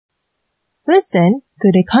Listen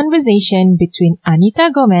to the conversation between Anita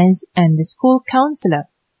Gomez and the school counselor.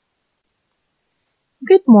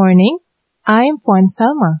 Good morning. I'm Puan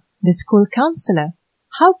Salma, the school counselor.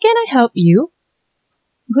 How can I help you?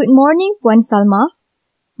 Good morning, Puan Salma.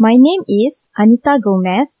 My name is Anita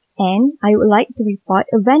Gomez and I would like to report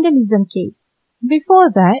a vandalism case. Before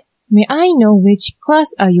that, may I know which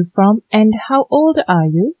class are you from and how old are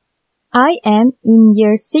you? I am in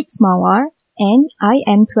year 6 Mawar and I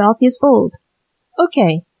am 12 years old.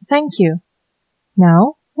 Okay, thank you.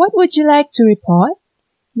 Now, what would you like to report?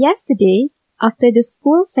 Yesterday, after the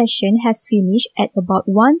school session has finished at about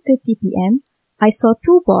 1:30 p.m., I saw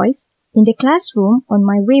two boys in the classroom on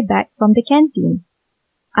my way back from the canteen.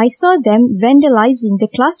 I saw them vandalizing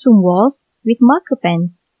the classroom walls with marker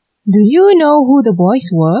pens. Do you know who the boys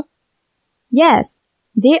were? Yes,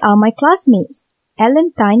 they are my classmates,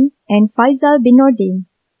 Alan Tan and Faisal bin Nordin.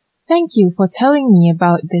 Thank you for telling me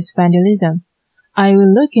about this vandalism. I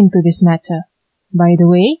will look into this matter. By the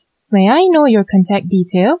way, may I know your contact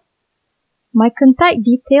detail? My contact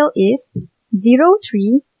detail is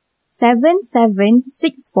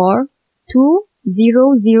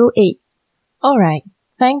 03-7764-2008. Alright,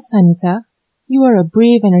 thanks Anita. You are a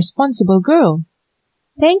brave and responsible girl.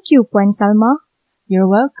 Thank you, Puan Salma. You're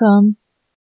welcome.